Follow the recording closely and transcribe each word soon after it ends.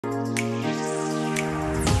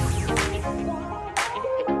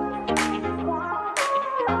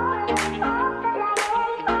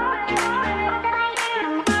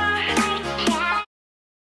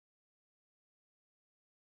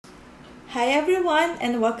everyone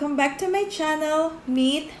and welcome back to my channel,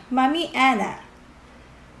 Meet Mami Anna.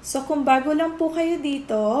 So kung bago lang po kayo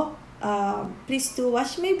dito, please do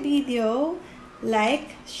watch my video,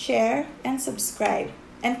 like, share, and subscribe,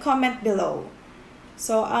 and comment below.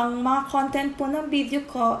 So ang mga content po ng video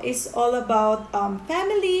ko is all about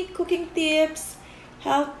family, cooking tips,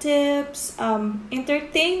 health tips,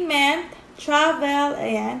 entertainment, travel,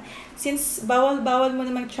 ayan. Since bawal-bawal mo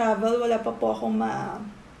na mag-travel, wala pa po akong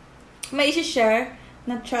ma-share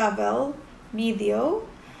na travel video.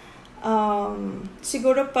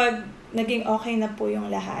 Siguro pag naging okay na po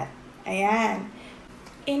yung lahat. Ayan.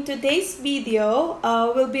 In today's video,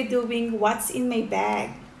 we'll be doing what's in my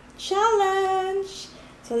bag challenge.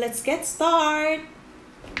 So let's get started.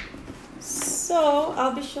 So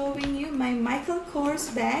I'll be showing you my Michael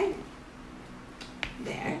Kors bag.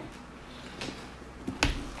 There.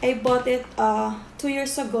 I bought it 2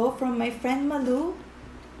 years ago from my friend Malu.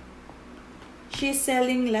 She's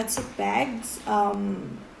selling lots of bags.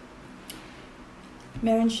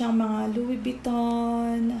 Meron siyang mga Louis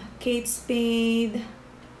Vuitton, Kate Spade,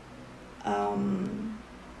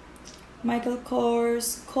 Michael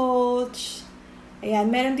Kors, Coach. Ayan,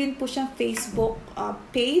 meron din po siyang Facebook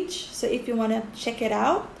page. So if you wanna check it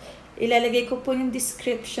out, ilalagay ko po yung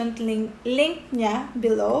description link niya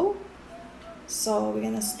below. So we're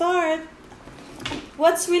gonna start.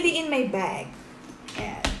 What's really in my bag?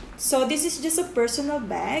 Ayan. So this is just a personal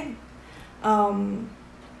bag.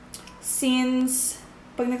 Since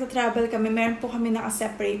pag nagta-travel kami, meron po kami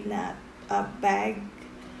naka-separate na bag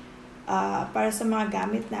para sa mga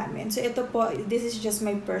gamit namin. So ito po, this is just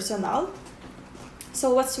my personal.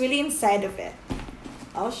 So what's really inside of it?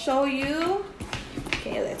 I'll show you.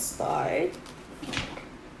 Okay, let's start.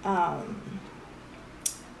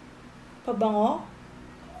 Pabango,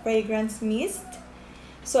 fragrance mist.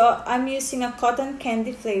 So, I'm using a cotton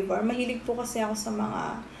candy flavor. Mahilig po kasi ako sa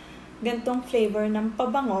mga gantong flavor ng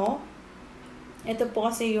pabango. Ito po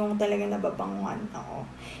kasi yung talagang nababanguhan ako.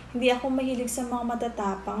 Hindi ako mahilig sa mga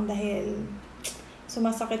matatapang dahil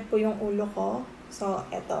sumasakit po yung ulo ko. So,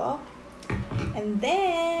 ito. And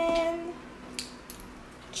then,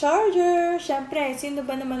 charger. Siyempre, sino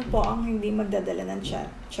ba naman po ang hindi magdadala ng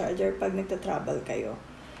charger pag nagta-travel kayo?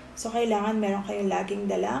 So, kailangan meron kayong laging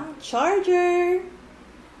dalang charger.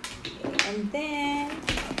 And then,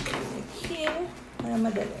 here, para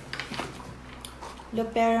madali.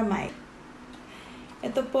 Loperamide.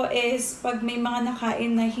 Ito po is, pag may mga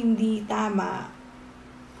nakain na hindi tama,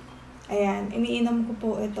 ayan, iniinom ko po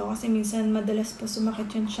ito kasi minsan madalas po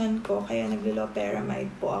sumakit yung tiyan ko, kaya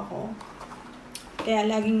naglo-loperamide po ako. Kaya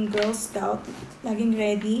laging Girl Scout, laging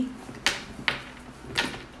ready.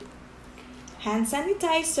 Hand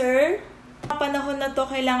sanitizer. Panahon na to,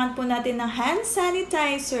 kailangan po natin ng hand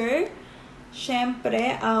sanitizer.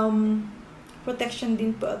 Siyempre, protection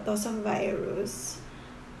din po ito sa virus.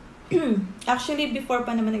 Actually, before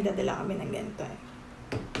pa naman nagdadala kami ng ganito.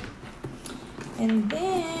 And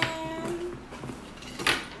then,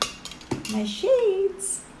 my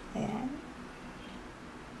shades. Ayan.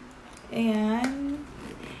 Ayan.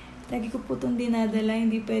 Lagi ko po itong dinadala.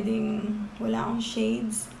 Hindi pwedeng wala akong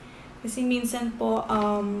shades. Kasi minsan po,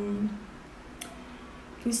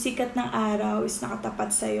 yung sikat ng araw is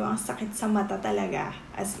nakatapat sa'yo. Ang sakit sa mata talaga.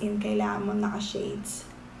 As in, kailangan mo naka-shades.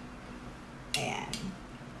 Ayan.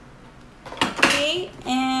 Okay,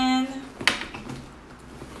 and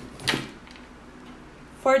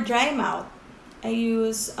for dry mouth, I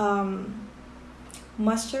use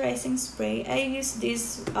moisturizing spray. I use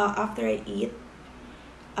this after I eat.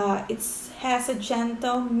 It has a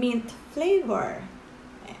gentle mint flavor.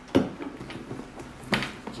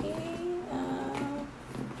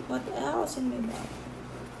 What else in my bag?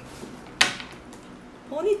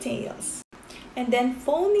 Ponytails. And then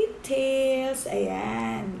ponytails.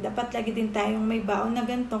 Ayan. Dapat lagi din tayong may baon na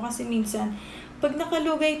ganito kasi minsan pag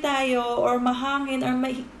nakalugay tayo or mahangin or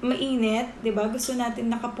mainit, 'di ba? Gusto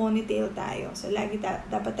natin naka-ponytail tayo. So lagi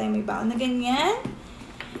dapat tayong may baon na ganyan.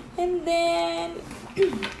 And then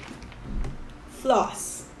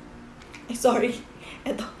floss. Sorry.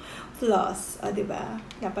 Ito, floss. O, 'di ba?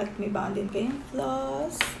 Dapat may baon din kayong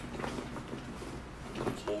floss.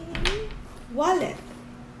 Okay. Wallet.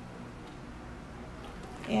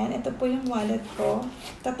 Ayan, ito po yung wallet ko.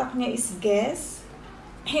 Tatak niya is Guess.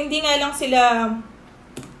 Hindi nga lang sila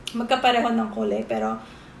magkapareho ng kulay, pero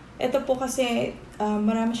ito po kasi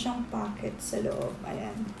marami siyang pocket sa loob.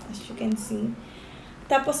 Ayan, as you can see.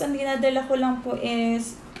 Tapos, ang dinadala ko lang po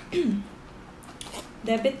is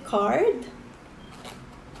debit card,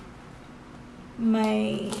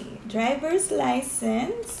 my driver's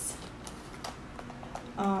license,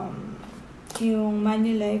 yung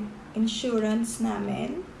Manulife insurance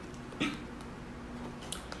namin.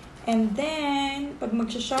 And then, pag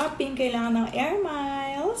magsha-shopping, kailangan ng air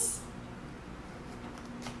miles.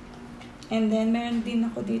 And then, meron din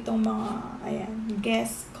ako ditong mga, ayan,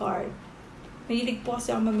 guest card. Mahilig po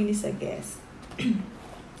kasi ako mamili sa guest.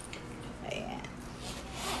 Ayan.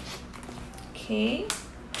 Okay.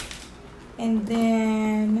 And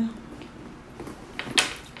then,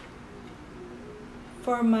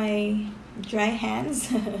 for my dry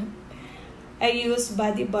hands, I use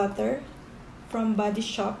body butter from Body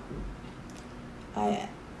Shop.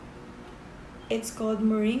 It's called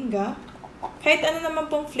Moringa. Kahit ano naman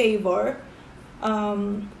pong flavor,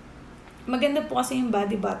 maganda po kasi yung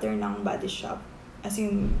body butter ng Body Shop. As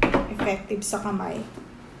in, effective sa kamay.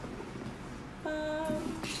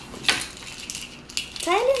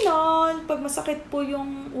 Tylenol, pag masakit po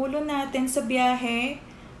yung ulo natin sa biyahe,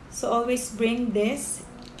 so always bring this.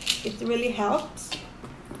 It really helps.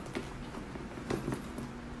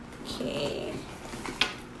 Okay.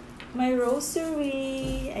 My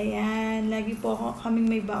rosary. Ayan, lagi po kaming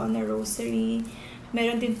may baon na rosary.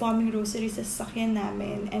 Meron din po kaming rosary sa sasakyan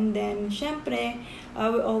namin. And then, syempre,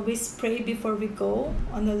 we always pray before we go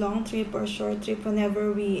on a long trip or short trip whenever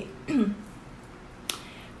we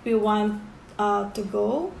we want to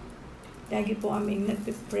go. Lagi po kaming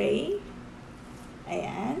nagpipray.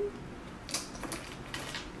 Ayan.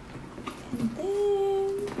 And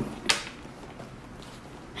then,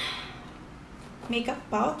 makeup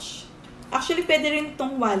pouch. Actually, pwede rin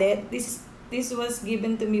tong wallet. This was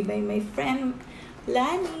given to me by my friend,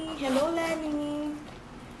 Lani. Hello, Lani.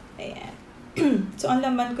 Ayan. So, ang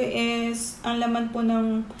laman po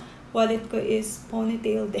ng wallet ko is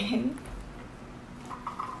ponytail din.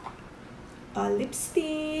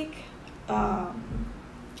 Lipstick.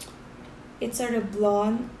 It's a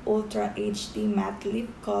Revlon Ultra HD Matte Lip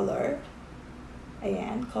Color.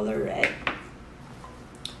 Ayan, color red.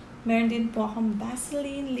 Meron din po akong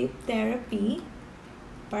Vaseline Lip Therapy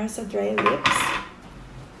para sa dry lips.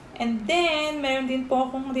 And then, meron din po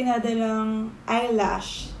akong dinadalang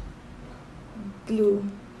eyelash glue.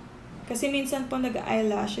 Kasi minsan po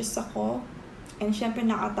nag-eyelashes ako. And syempre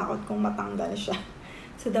nakatakot kung matanggal siya.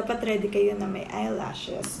 So, dapat ready kayo na may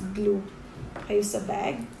eyelashes glue kayo sa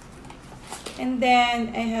bag. And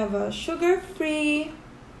then, I have a sugar-free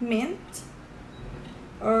mint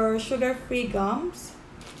or sugar-free gums.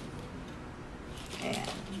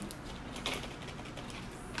 Ayan.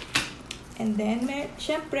 And then,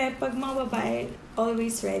 syempre, pag mga babae,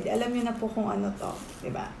 always ready. Alam niyo na po kung ano to,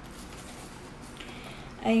 diba?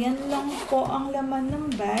 Ayan lang po ang laman ng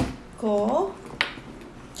bag ko.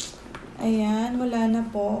 Ayan, wala na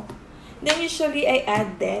po. Then, usually, I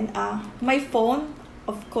add then my phone.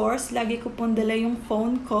 Of course, lagi ko pong dala yung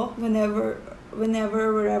phone ko whenever,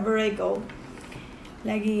 wherever I go.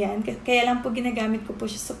 Lagi yan. Kaya lang po ginagamit ko po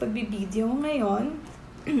siya sa pagbibideo ngayon.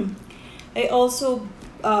 I also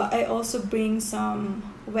bring some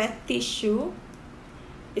wet tissue.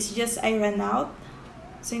 It's just I ran out.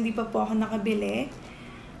 So, hindi pa po ako nakabili.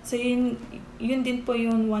 So, yun din po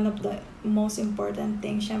yung one of the most important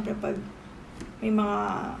things. Siyempre, pag may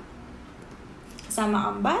mga kasama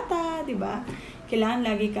kang bata, di ba? Kailangan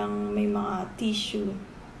lagi kang may mga tissue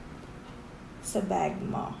sa bag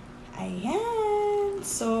mo. Ayan.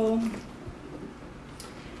 So,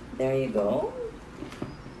 there you go.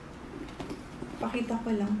 Pakita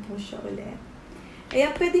ko lang po siya ulit.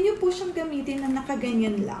 Ayan, pwede nyo po siyang gamitin na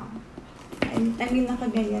nakaganyan lang. I mean,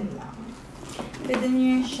 nakaganyan lang. Pwede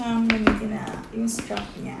nyo siyang gamitin na yung strap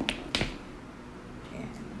niya.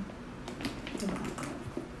 Ayan. Diba?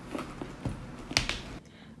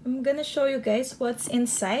 I'm gonna show you guys what's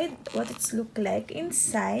inside, what it's look like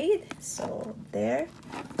inside. So, there.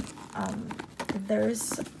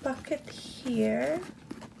 There's a pocket here.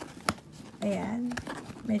 Ayan.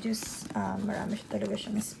 Medyo marami siya talaga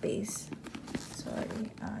siyang space. Sorry.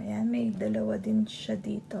 Ayan, may dalawa din siya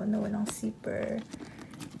dito na walang zipper.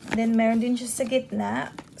 Then, meron din siya sa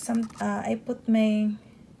gitna. I put my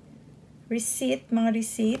mga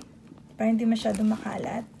receipt para hindi masyado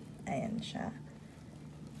makalat. Ayan siya.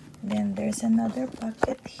 Then, there's another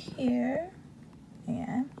pocket here.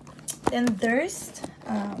 Ayan. Then, there's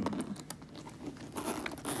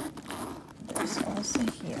also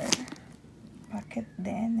here. Pocket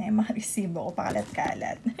din. Ay, mga resibo ko,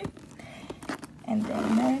 pakalat-kalat. And then,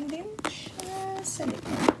 meron din siya sa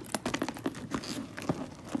likod.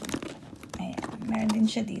 Ayan. Meron din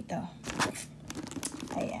siya dito.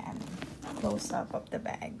 Ayan. Close up of the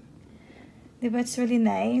bag. Diba, it's really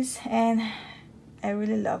nice. And I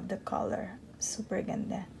really love the color. Super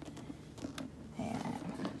ganda. Ayan.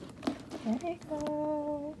 There you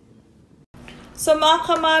go. So mga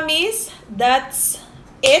kamamis, that's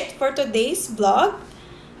it for today's vlog.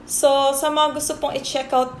 So sa mga gusto pong i-check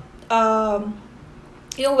out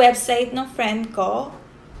yung website ng friend ko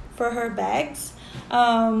for her bags,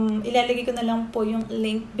 ilalagay ko na lang po yung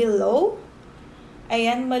link below.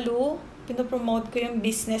 Ayan, Malu, pinopromote ko yung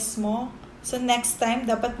business mo. So next time,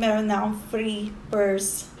 dapat meron na akong free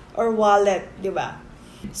purse or wallet, di ba?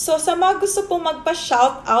 So sa mga gusto pong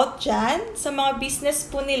magpa-shoutout dyan, sa mga business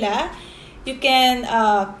po nila, you can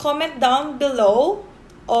comment down below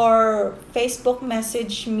or Facebook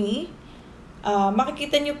message me.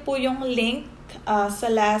 Makikita nyo po yung link sa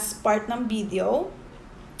last part ng video.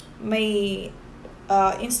 May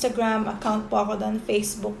Instagram account po ako doon,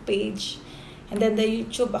 Facebook page, and then the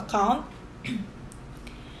YouTube account.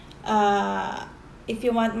 If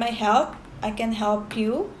you want my help, I can help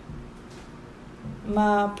you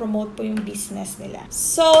ma-promote po yung business nila.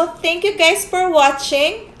 So, thank you guys for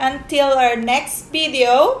watching. Until our next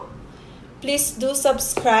video, please do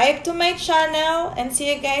subscribe to my channel and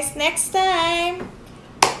see you guys next time.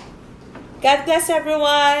 God bless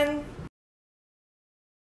everyone.